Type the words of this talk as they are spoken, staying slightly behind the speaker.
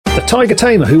The Tiger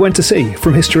Tamer Who Went to Sea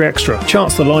from History Extra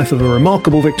charts the life of a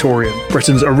remarkable Victorian,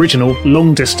 Britain's original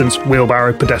long-distance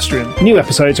wheelbarrow pedestrian. New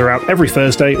episodes are out every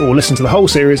Thursday, or listen to the whole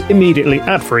series immediately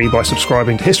ad-free by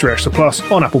subscribing to History Extra Plus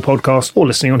on Apple Podcasts or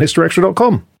listening on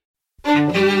historyextra.com.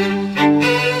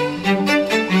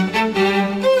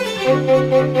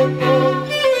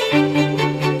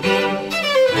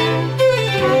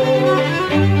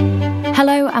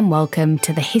 Hello and welcome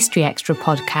to the History Extra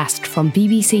podcast from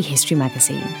BBC History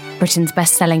Magazine, Britain's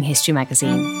best-selling history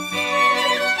magazine.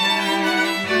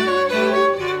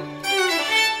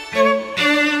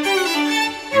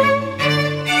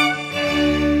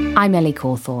 I'm Ellie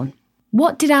Cawthorne.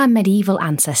 What did our medieval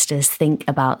ancestors think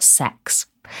about sex?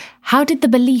 How did the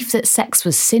belief that sex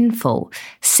was sinful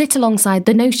sit alongside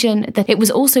the notion that it was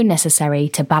also necessary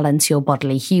to balance your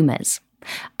bodily humours?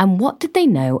 And what did they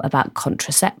know about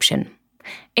contraception?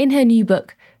 In her new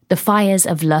book, The Fires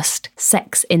of Lust,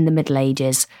 Sex in the Middle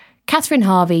Ages, Catherine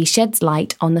Harvey sheds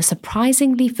light on the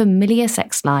surprisingly familiar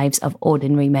sex lives of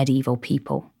ordinary medieval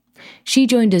people. She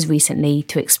joined us recently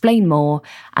to explain more,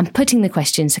 and putting the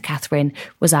questions to Catherine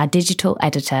was our digital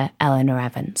editor, Eleanor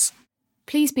Evans.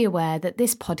 Please be aware that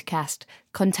this podcast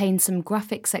contains some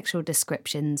graphic sexual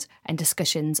descriptions and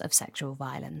discussions of sexual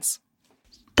violence.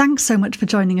 Thanks so much for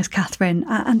joining us, Catherine.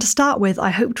 And to start with, I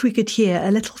hoped we could hear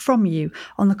a little from you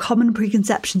on the common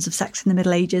preconceptions of sex in the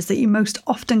Middle Ages that you most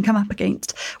often come up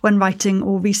against when writing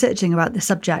or researching about this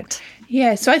subject.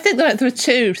 Yeah, so I think that there are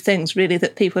two things really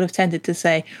that people have tended to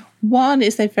say. One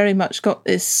is they've very much got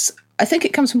this, I think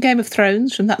it comes from Game of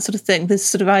Thrones, from that sort of thing, this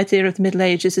sort of idea of the Middle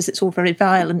Ages is it's all very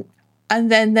violent.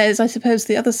 And then there's, I suppose,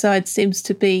 the other side seems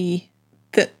to be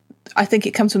that I think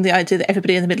it comes from the idea that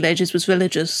everybody in the Middle Ages was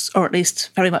religious, or at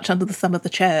least very much under the thumb of the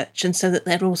church, and so that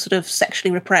they're all sort of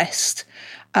sexually repressed,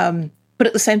 but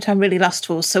at the same time really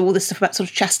lustful. So all this stuff about sort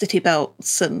of chastity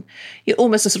belts and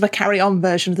almost a sort of a carry-on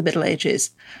version of the Middle Ages.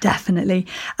 Definitely.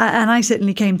 And I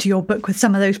certainly came to your book with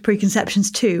some of those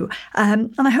preconceptions too.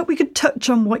 And I hope we could touch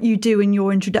on what you do in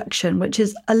your introduction, which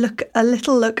is a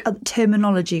little look at the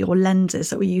terminology or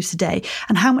lenses that we use today,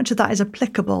 and how much of that is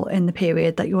applicable in the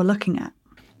period that you're looking at.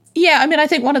 Yeah, I mean, I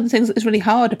think one of the things that is really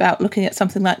hard about looking at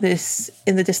something like this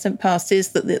in the distant past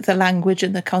is that the language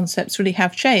and the concepts really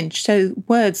have changed. So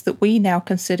words that we now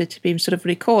consider to be sort of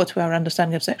really core to our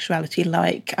understanding of sexuality,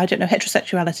 like, I don't know,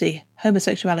 heterosexuality,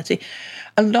 homosexuality,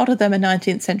 a lot of them are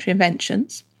 19th century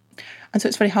inventions. And so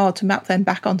it's very hard to map them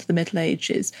back onto the Middle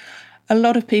Ages. A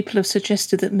lot of people have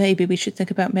suggested that maybe we should think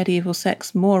about medieval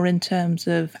sex more in terms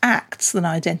of acts than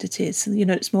identities.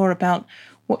 It's more about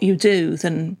what you do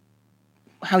than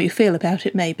how you feel about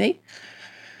it, maybe,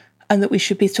 and that we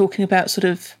should be talking about sort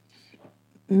of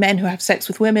men who have sex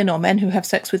with women or men who have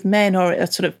sex with men, or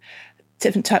sort of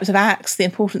different types of acts, the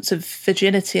importance of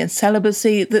virginity and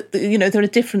celibacy, that there are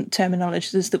different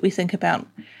terminologies that we think about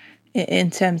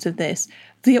in terms of this.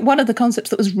 One of the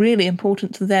concepts that was really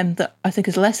important to them that I think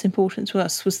is less important to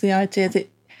us was the idea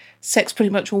that sex pretty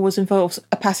much always involves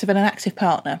a passive and an active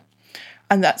partner,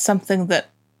 and that's something that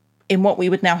in what we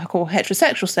would now call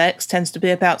heterosexual sex tends to be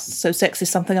about, so sex is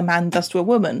something a man does to a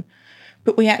woman.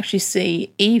 But we actually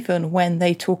see, even when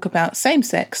they talk about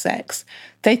same-sex sex,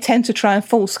 they tend to try and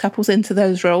force couples into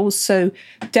those roles. So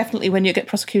definitely when you get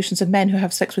prosecutions of men who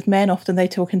have sex with men, often they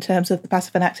talk in terms of the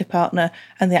passive and active partner,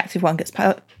 and the active one gets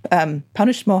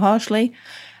punished more harshly.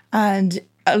 And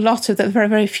a lot of the very,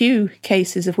 very few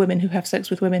cases of women who have sex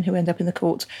with women who end up in the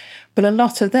court, but a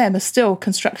lot of them are still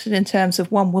constructed in terms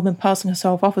of one woman passing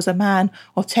herself off as a man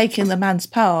or taking the man's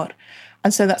part.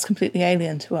 And so that's completely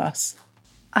alien to us.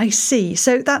 I see.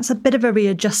 So that's a bit of a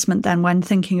readjustment then when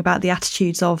thinking about the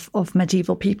attitudes of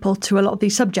medieval people to a lot of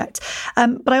these subjects.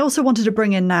 But I also wanted to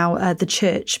bring in now the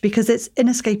church, because it's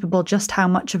inescapable just how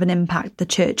much of an impact the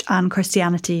church and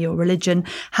Christianity or religion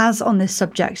has on this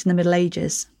subject in the Middle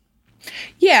Ages.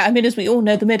 Yeah, I mean, as we all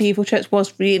know, the medieval church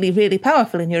was really, really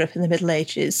powerful in Europe in the Middle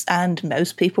Ages, and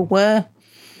most people were,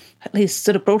 at least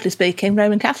sort of broadly speaking,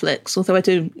 Roman Catholics, although I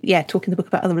do, talk in the book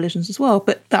about other religions as well,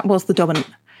 but that was the dominant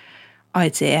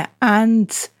idea.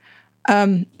 And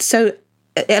so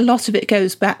a lot of it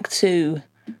goes back to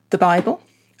the Bible,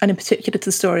 and in particular to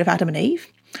the story of Adam and Eve,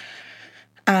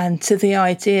 and to the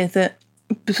idea that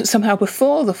somehow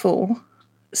before the fall,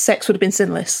 sex would have been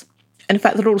sinless. And in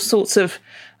fact, there are all sorts of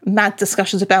mad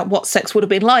discussions about what sex would have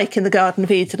been like in the Garden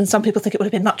of Eden, and some people think it would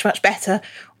have been much, much better,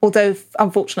 although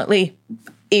unfortunately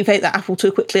Eve ate that apple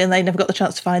too quickly and they never got the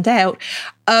chance to find out.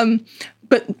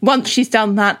 But once she's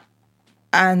done that,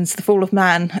 and the fall of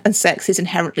man and sex is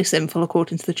inherently sinful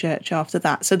according to the church after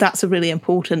that. So that's a really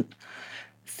important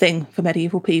thing for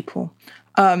medieval people.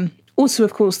 also,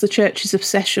 of course, the Church's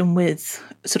obsession with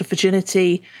sort of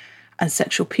virginity and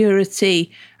sexual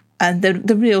purity, and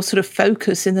the real sort of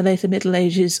focus in the later Middle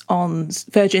Ages on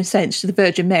virgin saints, the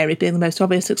Virgin Mary being the most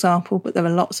obvious example, but there are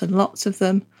lots and lots of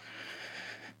them.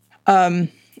 So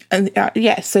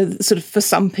sort of for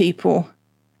some people,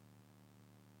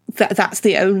 that's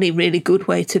the only really good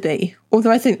way to be.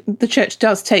 Although I think the Church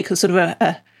does take a sort of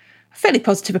a fairly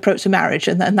positive approach to marriage,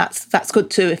 and that's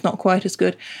good too, if not quite as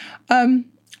good. And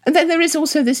then there is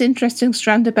also this interesting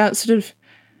strand about sort of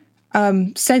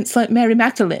saints like Mary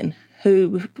Magdalene,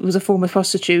 who was a former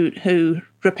prostitute who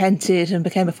repented and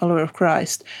became a follower of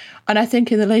Christ. And I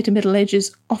think in the later Middle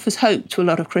Ages offers hope to a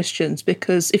lot of Christians,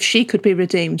 because if she could be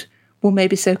redeemed, well,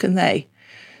 maybe so can they.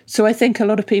 So I think a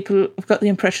lot of people have got the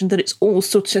impression that it's all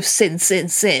sorts of sin.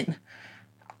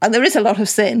 And there is a lot of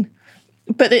sin,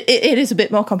 but it is a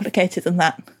bit more complicated than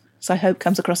that. So I hope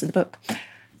comes across in the book.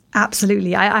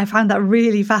 Absolutely. I found that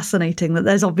really fascinating, that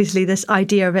there's obviously this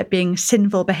idea of it being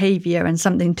sinful behaviour and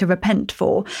something to repent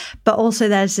for, but also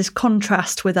there's this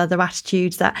contrast with other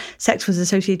attitudes that sex was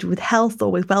associated with health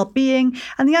or with well-being,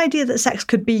 and the idea that sex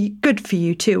could be good for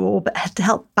you too, or to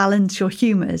help balance your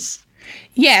humours.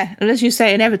 Yeah, and as you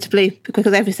say, inevitably,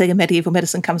 because everything in medieval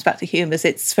medicine comes back to humours,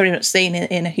 it's very much seen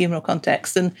in a humoral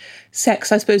context. And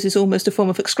sex, I suppose, is almost a form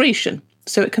of excretion.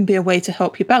 So it can be a way to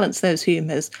help you balance those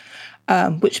humours,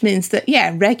 which means that,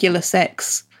 regular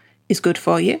sex is good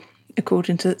for you,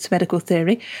 according to medical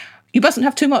theory. You mustn't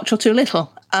have too much or too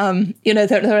little.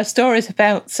 There are stories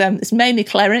about, it's mainly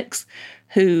clerics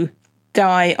who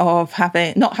die of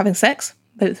not having sex.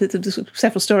 There's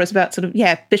several stories about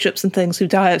bishops and things who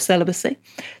die of celibacy.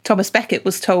 Thomas Becket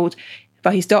was told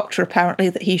by his doctor, apparently,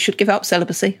 that he should give up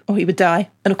celibacy or he would die.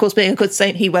 And of course, being a good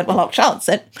saint, he went, well, I'll chance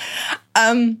it.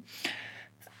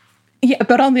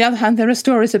 But on the other hand, there are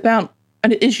stories about,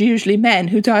 and it is usually men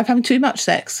who die of having too much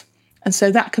sex. And so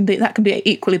that can be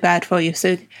equally bad for you.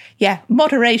 So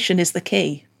moderation is the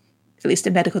key, at least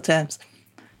in medical terms.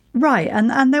 Right,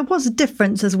 and there was a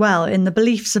difference as well in the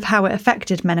beliefs of how it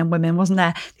affected men and women, wasn't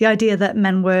there? The idea that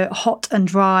men were hot and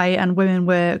dry and women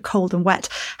were cold and wet.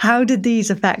 How did these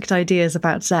affect ideas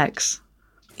about sex?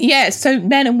 Yeah, so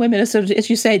men and women are sort of, as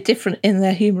you say, different in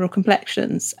their humoral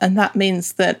complexions. And that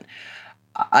means that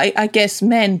I guess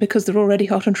men, because they're already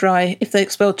hot and dry, if they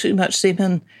expel too much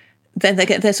semen, then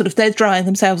they're drying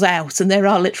themselves out. And there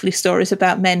are literally stories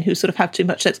about men who sort of have too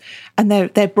much sex and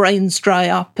their brains dry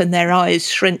up and their eyes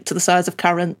shrink to the size of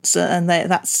currants, and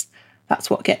that's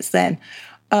what gets them.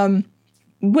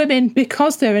 Women,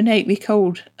 because they're innately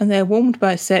cold and they're warmed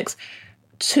by sex,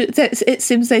 they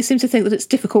seem to think that it's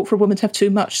difficult for a woman to have too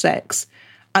much sex,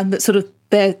 and that sort of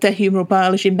their humoral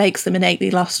biology makes them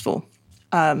innately lustful.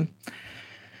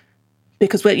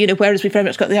 Because whereas we've very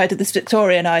much got the idea, this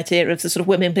Victorian idea of the sort of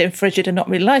women being frigid and not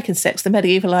really liking sex, the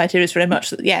medieval idea is very much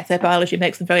that, their biology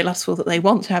makes them very lustful, that they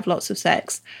want to have lots of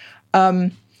sex.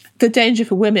 The danger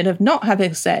for women of not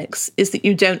having sex is that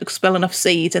you don't expel enough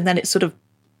seed, and then it sort of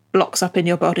blocks up in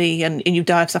your body and you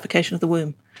die of suffocation of the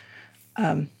womb.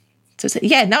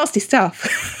 Nasty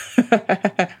stuff.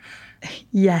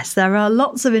 Yes, there are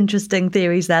lots of interesting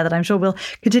theories there that I'm sure we'll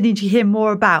continue to hear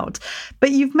more about. But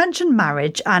you've mentioned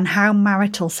marriage and how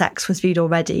marital sex was viewed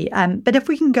already. But if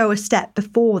we can go a step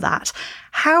before that,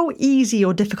 how easy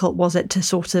or difficult was it to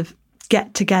sort of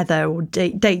get together or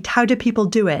date? How did people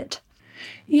do it?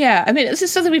 Yeah, I mean, this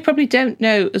is something we probably don't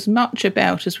know as much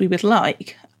about as we would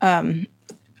like. I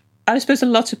suppose a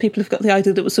lot of people have got the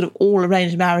idea that it was sort of all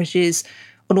arranged marriages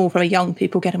and all very young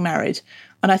people getting married.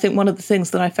 And I think one of the things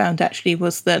that I found actually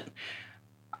was that,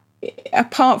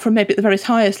 apart from maybe at the very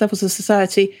highest levels of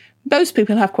society, most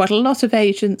people have quite a lot of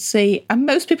agency, and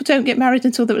most people don't get married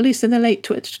until they're at least in their late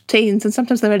teens, and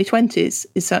sometimes their early 20s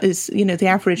is the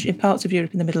average in parts of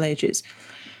Europe in the Middle Ages.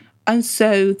 And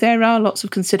so there are lots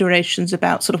of considerations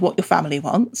about sort of what your family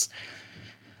wants.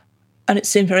 And it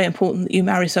seemed very important that you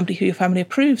marry somebody who your family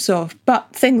approves of.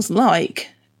 But things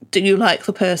like, do you like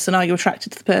the person? Are you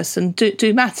attracted to the person?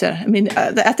 Do matter. I mean,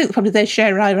 I think probably they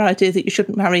share our idea that you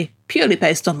shouldn't marry purely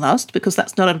based on lust, because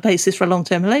that's not a basis for a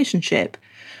long-term relationship.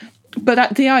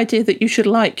 But the idea that you should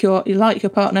like your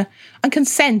partner, and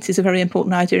consent is a very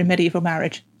important idea in medieval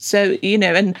marriage. So,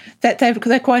 and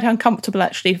they're quite uncomfortable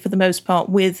actually for the most part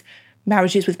with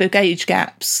marriages with big age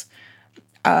gaps.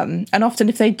 And often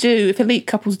if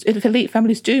elite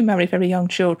families do marry very young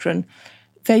children,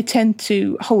 they tend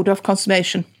to hold off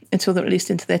consummation until they're at least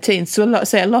into their teens. So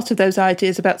a lot of those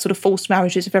ideas about sort of forced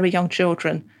marriages of very young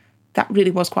children, that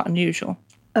really was quite unusual.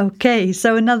 Okay,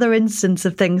 so another instance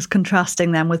of things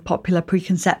contrasting then with popular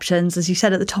preconceptions, as you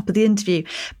said at the top of the interview.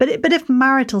 But if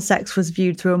marital sex was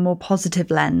viewed through a more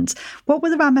positive lens, what were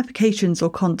the ramifications or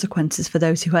consequences for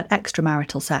those who had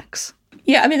extramarital sex?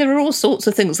 Yeah, I mean, there are all sorts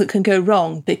of things that can go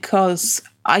wrong because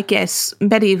I guess the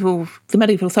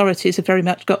medieval authorities have very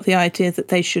much got the idea that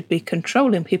they should be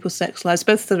controlling people's sex lives,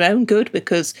 both for their own good,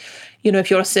 because,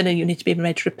 if you're a sinner, you need to be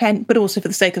made to repent, but also for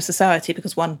the sake of society,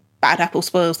 because one bad apple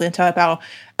spoils the entire barrel,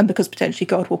 and because potentially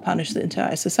God will punish the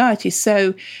entire society.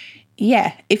 So,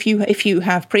 yeah, if you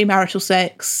have premarital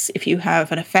sex, if you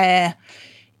have an affair,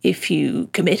 if you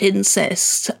commit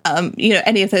incest,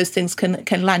 any of those things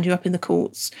can land you up in the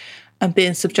courts and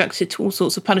being subjected to all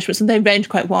sorts of punishments. And they range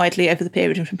quite widely over the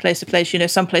period and from place to place.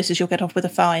 Some places you'll get off with a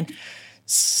fine.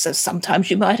 So sometimes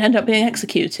you might end up being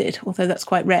executed, although that's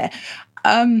quite rare.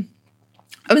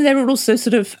 There are also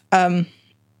sort of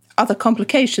other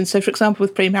complications. So, for example,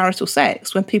 with premarital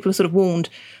sex, when people are sort of warned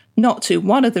not to,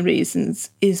 one of the reasons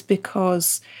is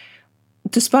because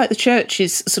despite the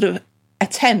church's sort of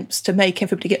attempts to make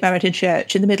everybody get married in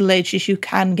church, in the Middle Ages you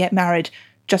can get married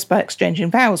just by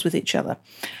exchanging vows with each other.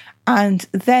 And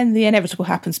then the inevitable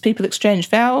happens. People exchange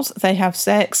vows, they have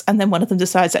sex, and then one of them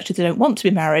decides actually they don't want to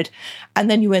be married. And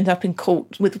then you end up in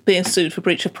court with being sued for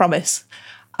breach of promise.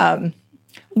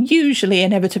 Usually,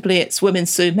 inevitably, it's women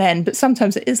sue men, but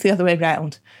sometimes it is the other way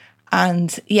around.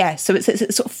 And yeah, so it's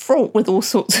sort of fraught with all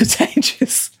sorts of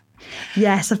dangers.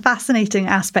 Yes, a fascinating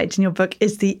aspect in your book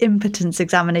is the impotence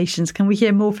examinations. Can we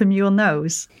hear more from you on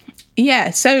those?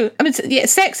 Yeah, so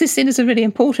sex is seen as a really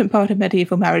important part of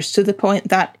medieval marriage, to the point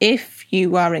that if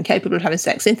you are incapable of having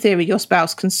sex, in theory, your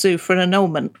spouse can sue for an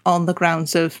annulment on the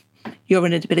grounds of your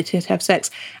inability to have sex.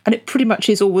 And it pretty much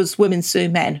is always women sue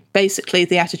men. Basically,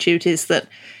 the attitude is that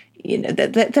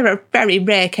there are very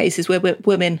rare cases where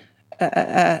women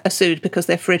are sued because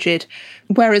they're frigid,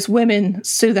 whereas women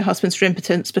sue their husbands for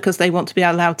impotence because they want to be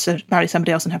allowed to marry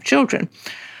somebody else and have children.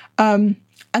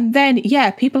 And then,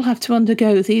 people have to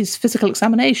undergo these physical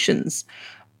examinations.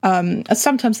 And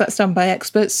sometimes that's done by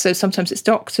experts. So sometimes it's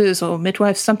doctors or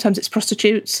midwives. Sometimes it's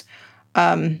prostitutes.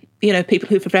 People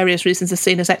who for various reasons are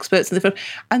seen as experts in the field.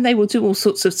 And they will do all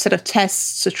sorts of sort of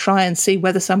tests to try and see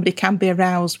whether somebody can be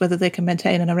aroused, whether they can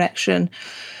maintain an erection,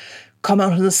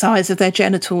 comment on the size of their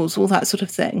genitals, all that sort of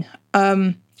thing.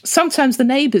 Sometimes the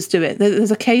neighbours do it.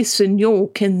 There's a case in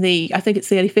York I think it's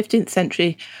the early 15th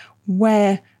century,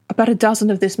 where about a dozen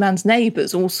of this man's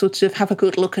neighbours all sort of have a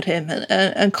good look at him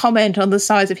and comment on the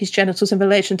size of his genitals in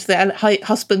relation to their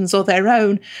husbands or their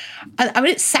own. And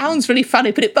it sounds really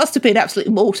funny, but it must have been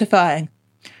absolutely mortifying.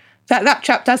 That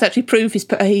chap does actually prove his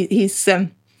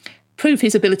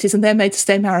abilities, and they're made to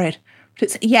stay married.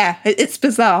 But it's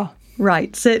bizarre.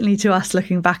 Right, certainly to us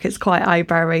looking back, it's quite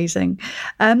eyebrow-raising.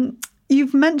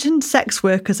 You've mentioned sex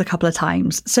workers a couple of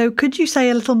times, so could you say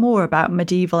a little more about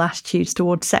medieval attitudes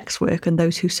towards sex work and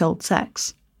those who sold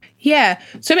sex? Yeah,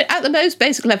 so at the most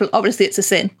basic level, obviously it's a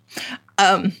sin,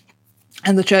 and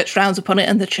the church frowns upon it,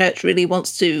 and the church really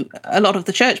wants to. A lot of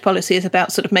the church policy is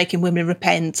about sort of making women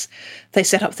repent. They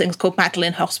set up things called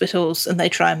Magdalene hospitals, and they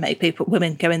try and make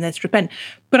women go in there to repent.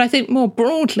 But I think more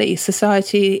broadly,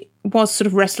 society was sort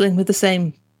of wrestling with the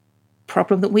same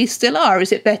problem that we still are.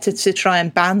 Is it better to try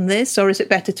and ban this, or is it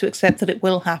better to accept that it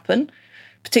will happen,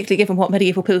 particularly given what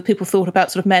medieval people thought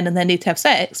about sort of men and their need to have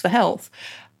sex for health?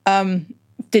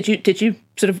 Did you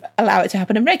sort of allow it to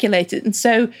happen and regulate it? And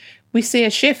so we see a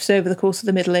shift over the course of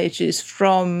the Middle Ages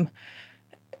from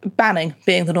banning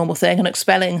being the normal thing and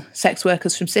expelling sex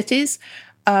workers from cities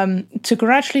to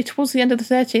gradually, towards the end of the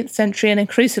 13th century and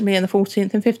increasingly in the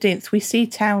 14th and 15th, we see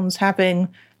towns having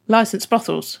licensed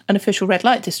brothels and official red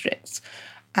light districts.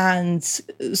 And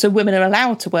so women are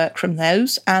allowed to work from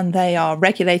those, and they are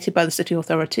regulated by the city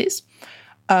authorities.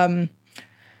 And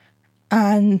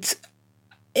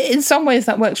in some ways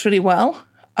that works really well,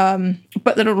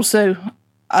 but there are also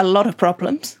a lot of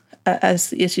problems,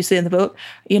 as you see in the book,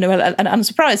 and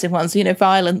unsurprising ones,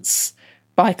 violence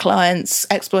by clients,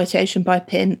 exploitation by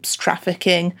pimps,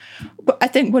 trafficking. But I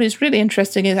think what is really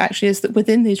interesting is that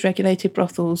within these regulated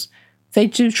brothels, they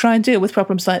do try and deal with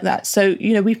problems like that. So,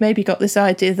 we've maybe got this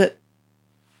idea that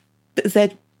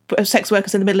sex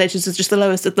workers in the Middle Ages are just the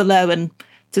lowest of the low and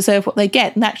deserve what they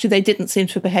get. And actually, they didn't seem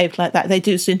to have behaved like that. They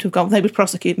do seem to have gone, they would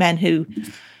prosecute men who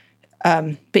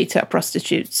beat up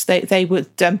prostitutes. They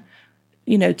would, to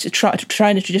try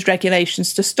and introduce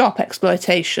regulations to stop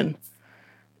exploitation.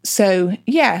 So,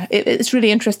 it's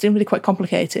really interesting, really quite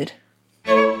complicated.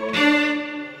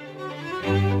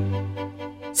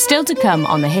 Still to come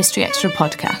on the History Extra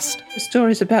podcast.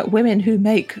 Stories about women who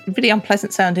make really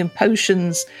unpleasant sounding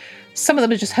potions Some of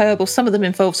them are just herbal. Some of them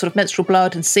involve sort of menstrual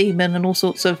blood and semen and all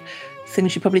sorts of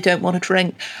things you probably don't want to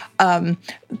drink.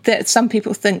 Some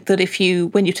people think that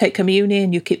when you take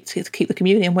communion, you keep the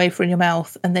communion wafer in your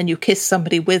mouth, and then you kiss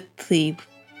somebody with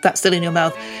that still in your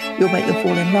mouth, you'll make them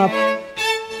fall in love.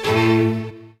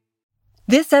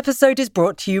 This episode is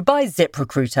brought to you by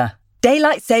ZipRecruiter.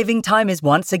 Daylight saving time is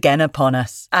once again upon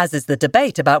us, as is the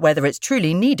debate about whether it's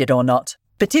truly needed or not.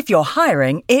 But if you're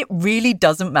hiring, it really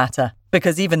doesn't matter.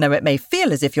 Because even though it may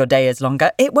feel as if your day is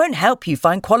longer, it won't help you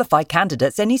find qualified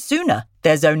candidates any sooner.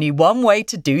 There's only one way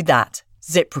to do that: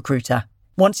 ZipRecruiter.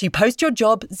 Once you post your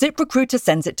job, ZipRecruiter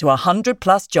sends it to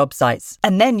 100+ job sites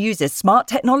and then uses smart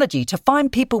technology to find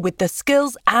people with the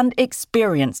skills and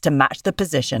experience to match the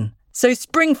position. So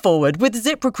spring forward with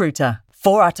ZipRecruiter.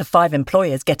 4 out of 5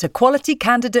 employers get a quality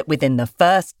candidate within the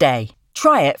first day.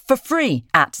 Try it for free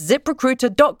at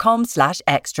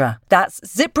ZipRecruiter.com/extra. That's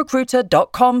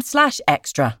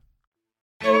ZipRecruiter.com/extra.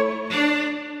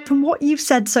 From what you've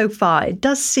said so far, it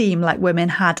does seem like women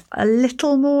had a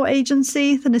little more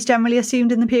agency than is generally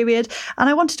assumed in the period. And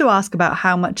I wanted to ask about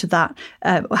how much that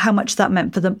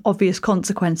meant for the obvious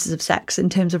consequences of sex in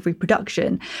terms of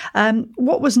reproduction.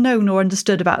 What was known or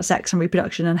understood about sex and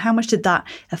reproduction, and how much did that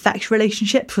affect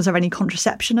relationships? Was there any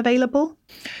contraception available?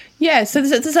 Yeah, so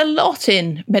there's a lot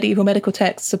in medieval medical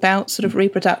texts about sort of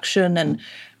reproduction and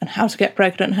how to get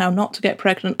pregnant and how not to get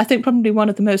pregnant. I think probably one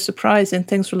of the most surprising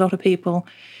things for a lot of people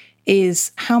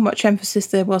is how much emphasis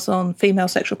there was on female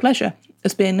sexual pleasure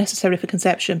as being necessary for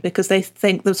conception, because they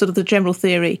think the general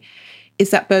theory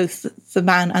is that both the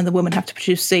man and the woman have to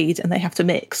produce seed and they have to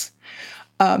mix.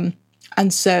 And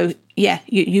so,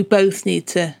 you both need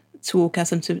to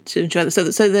orgasm to enjoy this.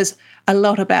 So there's a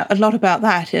lot about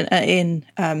that in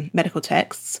medical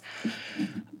texts.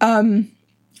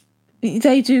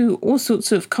 They do all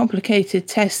sorts of complicated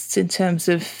tests in terms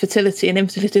of fertility and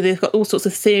infertility. They've got all sorts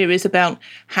of theories about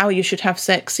how you should have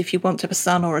sex if you want to have a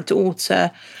son or a daughter,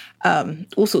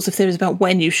 all sorts of theories about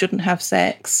when you shouldn't have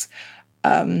sex.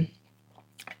 You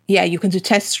can do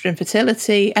tests for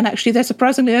infertility. And actually, they're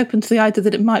surprisingly open to the idea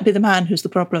that it might be the man who's the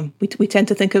problem. We tend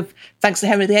to think of, thanks to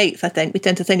Henry VIII, I think, we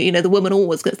tend to think, the woman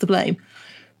always gets the blame.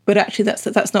 But actually,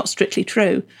 that's not strictly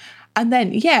true. And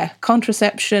then,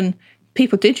 contraception.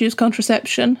 People did use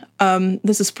contraception.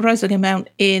 There's a surprising amount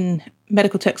in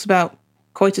medical texts about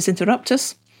coitus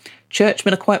interruptus.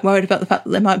 Churchmen are quite worried about the fact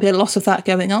that there might be a loss of that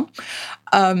going on.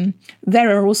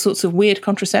 There are all sorts of weird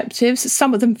contraceptives,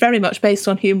 some of them very much based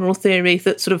on humoral theory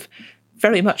that sort of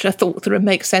very much are thought through and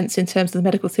make sense in terms of the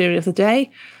medical theory of the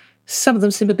day. Some of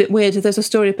them seem a bit weird. There's a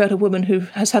story about a woman who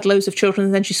has had loads of children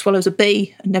and then she swallows a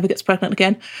bee and never gets pregnant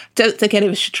again. Don't think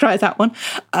anyone should try that one.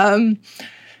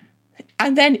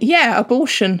 And then,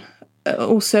 abortion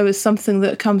also is something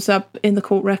that comes up in the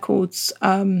court records.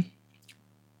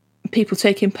 People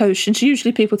taking potions.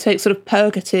 Usually people take sort of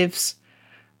purgatives,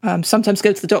 sometimes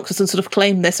go to the doctors and sort of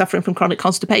claim they're suffering from chronic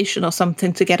constipation or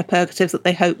something to get a purgative that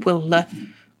they hope will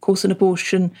cause an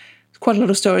abortion. Quite a lot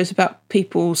of stories about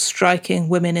people striking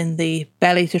women in the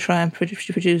belly to try and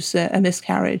produce a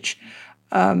miscarriage.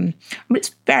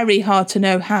 It's very hard to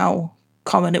know how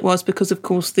common it was because, of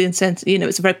course, the incentive,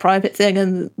 it's a very private thing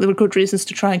and there were good reasons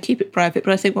to try and keep it private.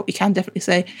 But I think what we can definitely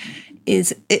say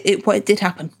is it did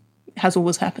happen. It has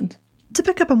always happened. To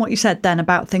pick up on what you said then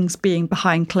about things being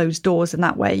behind closed doors in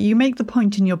that way, you make the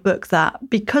point in your book that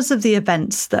because of the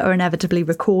events that are inevitably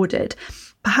recorded,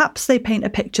 perhaps they paint a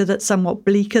picture that's somewhat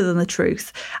bleaker than the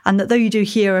truth, and that though you do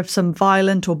hear of some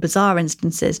violent or bizarre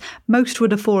instances, most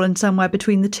would have fallen somewhere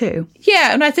between the two.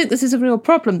 Yeah, and I think this is a real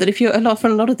problem, that for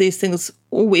a lot of these things,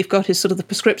 all we've got is sort of the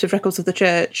prescriptive records of the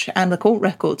church and the court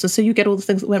records, and so you get all the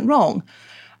things that went wrong.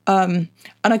 And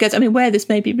I guess, where this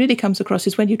maybe really comes across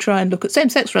is when you try and look at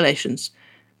same-sex relations,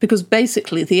 because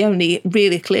basically the only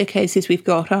really clear cases we've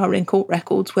got are in court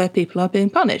records where people are being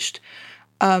punished.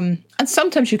 And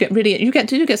sometimes you get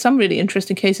some really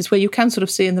interesting cases where you can sort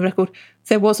of see in the record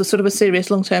there was a sort of a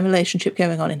serious long-term relationship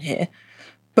going on in here.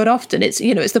 But often it's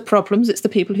the problems, it's the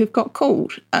people who've got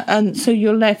caught. And so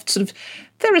you're left sort of,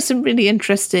 there are some really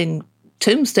interesting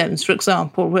tombstones, for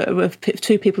example, with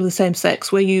two people of the same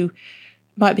sex where you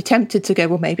might be tempted to go,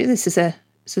 well, maybe this is a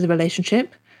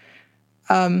relationship.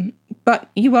 But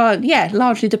you are,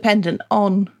 largely dependent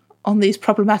on these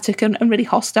problematic and really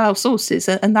hostile sources.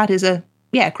 And that is a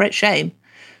great shame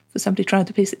for somebody trying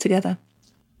to piece it together.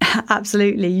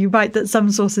 Absolutely. You write that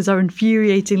some sources are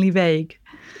infuriatingly vague.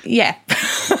 Yeah,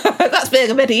 that's being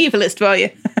a medievalist for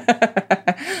you.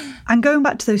 And going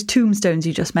back to those tombstones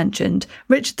you just mentioned,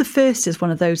 Richard I is one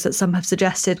of those that some have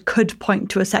suggested could point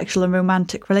to a sexual and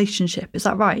romantic relationship. Is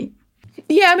that right?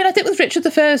 Yeah, I mean, I think with Richard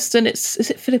I and is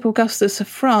it Philip Augustus of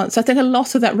France, I think a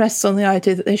lot of that rests on the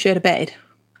idea that they shared a bed.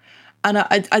 And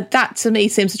that, to me,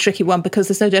 seems a tricky one, because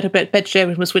there's no doubt about bed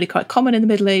sharing was really quite common in the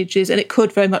Middle Ages, and it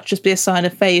could very much just be a sign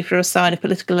of favour, a sign of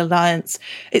political alliance.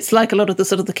 It's like a lot of the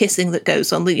sort of the kissing that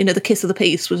goes on. The kiss of the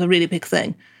peace was a really big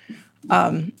thing.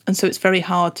 And so it's very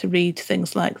hard to read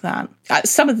things like that.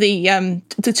 Some of the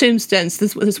tombstones,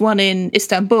 there's one in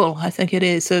Istanbul, I think it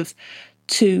is, of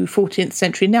 2 14th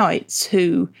century knights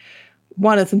who,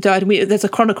 one of them died, and there's a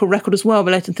chronicle record as well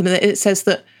relating to them. It says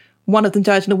that one of them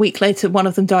died, and a week later, one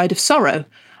of them died of sorrow.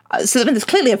 So I mean, there's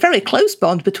clearly a very close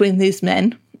bond between these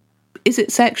men. Is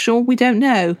it sexual? We don't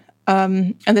know.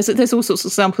 And there's all sorts of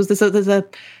examples. There's a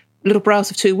little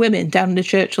brass of 2 women down in a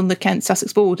church on the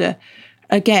Kent-Sussex border.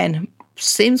 Again,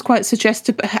 seems quite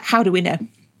suggestive, but how do we know?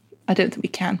 I don't think we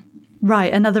can.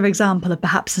 Right, another example of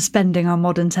perhaps suspending our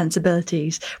modern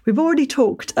sensibilities. We've already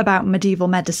talked about medieval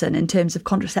medicine in terms of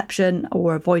contraception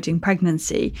or avoiding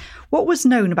pregnancy. What was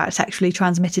known about sexually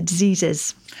transmitted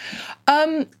diseases?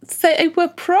 They were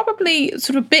probably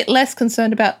sort of a bit less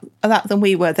concerned about that than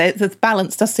we were. The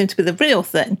balance does seem to be the real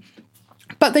thing.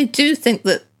 But they do think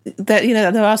that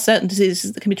there are certain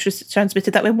diseases that can be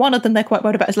transmitted that way. One of them they're quite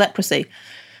worried about is leprosy.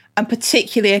 And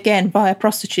particularly, again, via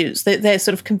prostitutes. They're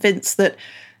sort of convinced that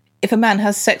if a man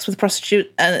has sex with a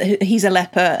prostitute, he's a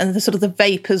leper, and the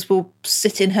vapours will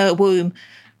sit in her womb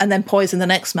and then poison the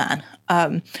next man.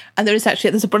 And there's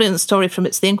a brilliant story from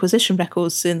the Inquisition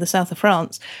records in the south of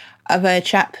France of a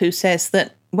chap who says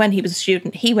that when he was a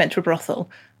student, he went to a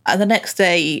brothel, and the next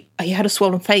day he had a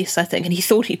swollen face, I think, and he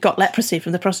thought he'd got leprosy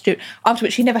from the prostitute, after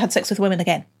which he never had sex with women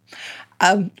again,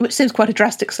 which seems quite a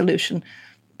drastic solution.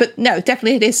 But no,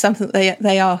 definitely it is something that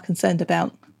they are concerned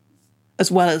about,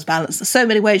 as well as balance. There's so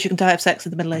many ways you can die of sex in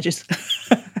the Middle Ages.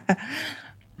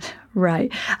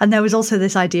 Right. And there was also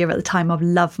this idea at the time of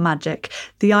love magic,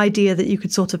 the idea that you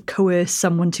could sort of coerce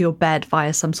someone to your bed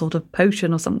via some sort of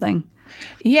potion or something.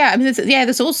 Yeah, I mean,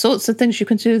 there's all sorts of things you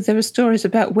can do. There are stories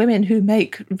about women who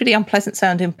make really unpleasant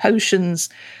sounding potions.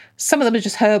 Some of them are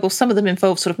just herbal. Some of them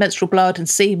involve sort of menstrual blood and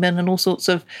semen and all sorts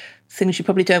of things you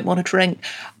probably don't want to drink.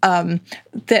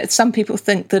 Some people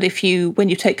think that when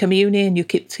you take communion, you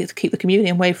keep the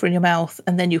communion wafer in your mouth,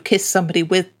 and then you kiss somebody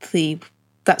with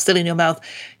that still in your mouth,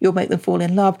 you'll make them fall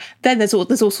in love. Then there's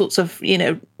all sorts of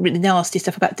really nasty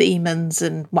stuff about demons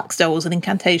and wax dolls and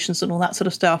incantations and all that sort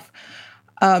of stuff.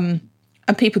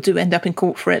 And people do end up in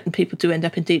court for it, and people do end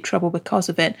up in deep trouble because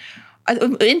of it.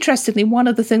 Interestingly, one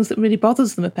of the things that really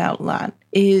bothers them about that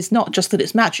is not just that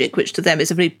it's magic, which to them is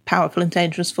a really powerful and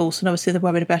dangerous force, and obviously they're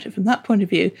worried about it from that point of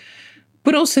view,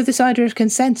 but also this idea of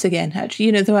consent again. Actually,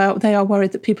 they are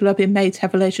worried that people are being made to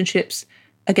have relationships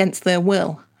against their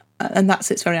will, and that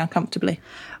sits very uncomfortably.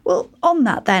 Well, on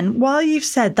that then, while you've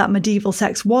said that medieval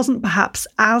sex wasn't perhaps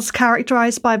as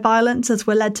characterised by violence as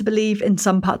we're led to believe in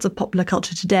some parts of popular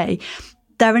culture today,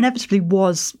 there inevitably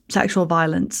was sexual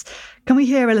violence. Can we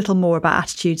hear a little more about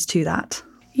attitudes to that?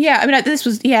 Yeah, I mean, this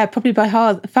was, probably by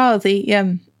far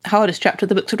the hardest chapter of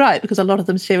the book to write, because a lot of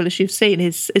the material, as you've seen,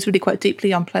 is really quite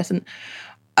deeply unpleasant.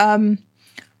 I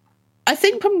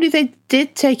think probably they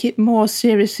did take it more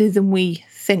seriously than we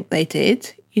think they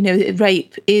did.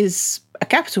 Rape is a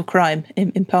capital crime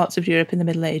in parts of Europe in the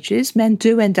Middle Ages. Men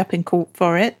do end up in court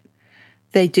for it.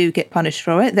 They do get punished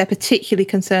for it. They're particularly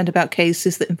concerned about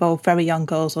cases that involve very young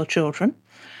girls or children.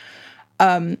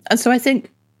 And so I think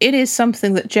it is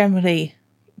something that generally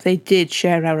they did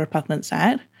share our repugnance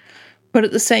at. But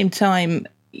at the same time,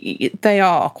 they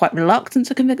are quite reluctant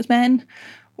to convict men.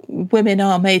 Women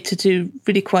are made to do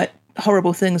really quite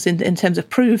horrible things in terms of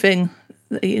proving,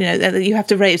 you have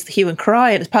to raise the hue and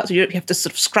cry. And as parts of Europe, you have to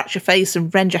sort of scratch your face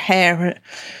and rend your hair.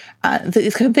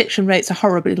 The conviction rates are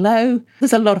horribly low.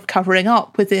 There's a lot of covering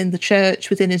up within the church,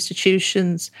 within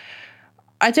institutions.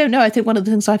 I don't know. I think one of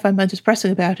the things I find most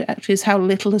depressing about it actually is how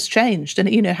little has changed,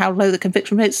 and how low the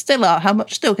conviction rates still are, how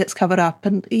much still gets covered up,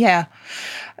 and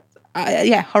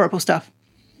horrible stuff.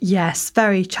 Yes,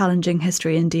 very challenging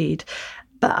history indeed.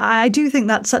 But I do think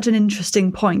that's such an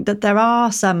interesting point, that there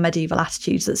are some medieval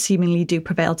attitudes that seemingly do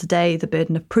prevail today, the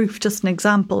burden of proof, just an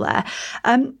example there.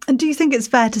 And do you think it's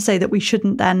fair to say that we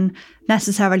shouldn't then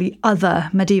necessarily other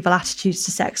medieval attitudes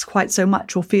to sex quite so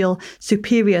much, or feel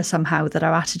superior somehow that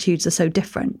our attitudes are so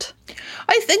different?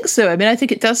 I think so. I mean, I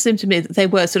think it does seem to me that they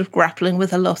were sort of grappling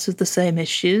with a lot of the same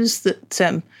issues that,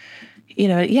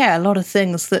 a lot of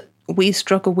things that we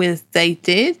struggle with, they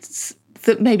did.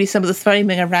 That maybe some of the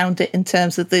framing around it in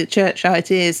terms of the church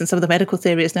ideas and some of the medical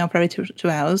theory is now very to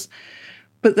ours.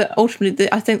 But that ultimately,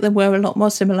 I think there were a lot more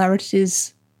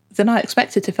similarities than I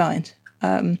expected to find.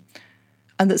 And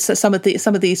that some of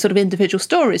these sort of individual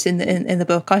stories in the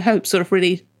book, I hope, sort of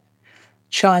really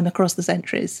chime across the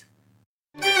centuries.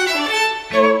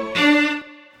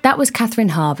 That was Catherine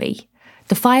Harvey.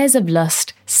 The Fires of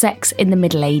Lust, Sex in the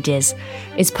Middle Ages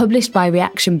is published by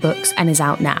Reaction Books and is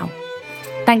out now.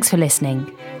 Thanks for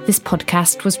listening. This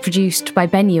podcast was produced by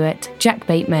Ben Hewitt, Jack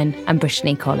Bateman and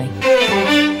Brittany Colley.